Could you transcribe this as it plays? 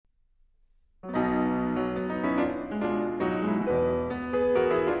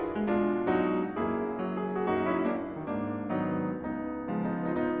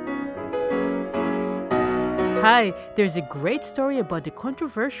Hi, there's a great story about the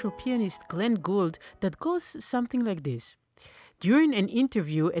controversial pianist Glenn Gould that goes something like this. During an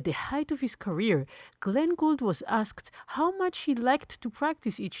interview at the height of his career, Glenn Gould was asked how much he liked to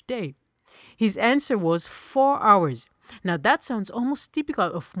practice each day. His answer was 4 hours. Now that sounds almost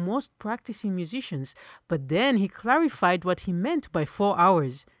typical of most practicing musicians, but then he clarified what he meant by 4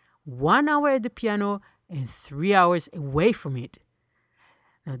 hours. 1 hour at the piano and 3 hours away from it.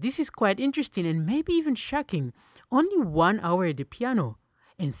 Now this is quite interesting and maybe even shocking. Only 1 hour at the piano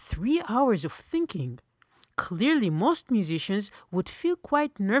and 3 hours of thinking. Clearly, most musicians would feel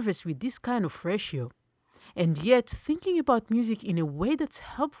quite nervous with this kind of ratio. And yet, thinking about music in a way that's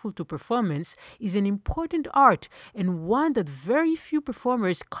helpful to performance is an important art and one that very few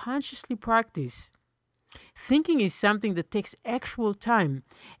performers consciously practice. Thinking is something that takes actual time,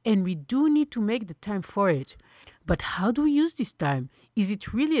 and we do need to make the time for it. But how do we use this time? Is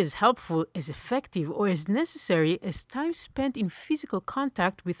it really as helpful, as effective, or as necessary as time spent in physical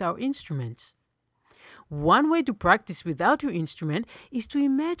contact with our instruments? One way to practice without your instrument is to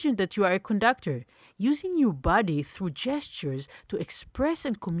imagine that you are a conductor, using your body through gestures to express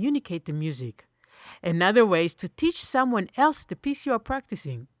and communicate the music. Another way is to teach someone else the piece you are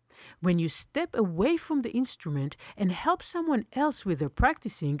practicing. When you step away from the instrument and help someone else with their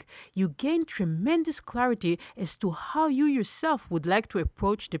practicing, you gain tremendous clarity as to how you yourself would like to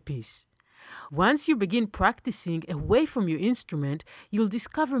approach the piece. Once you begin practicing away from your instrument, you'll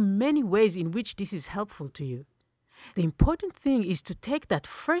discover many ways in which this is helpful to you. The important thing is to take that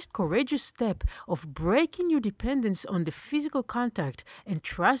first courageous step of breaking your dependence on the physical contact and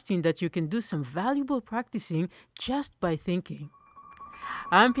trusting that you can do some valuable practicing just by thinking.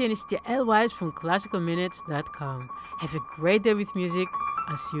 I'm pianist Yael Wise from ClassicalMinutes.com. Have a great day with music.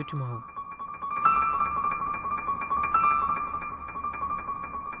 I'll see you tomorrow.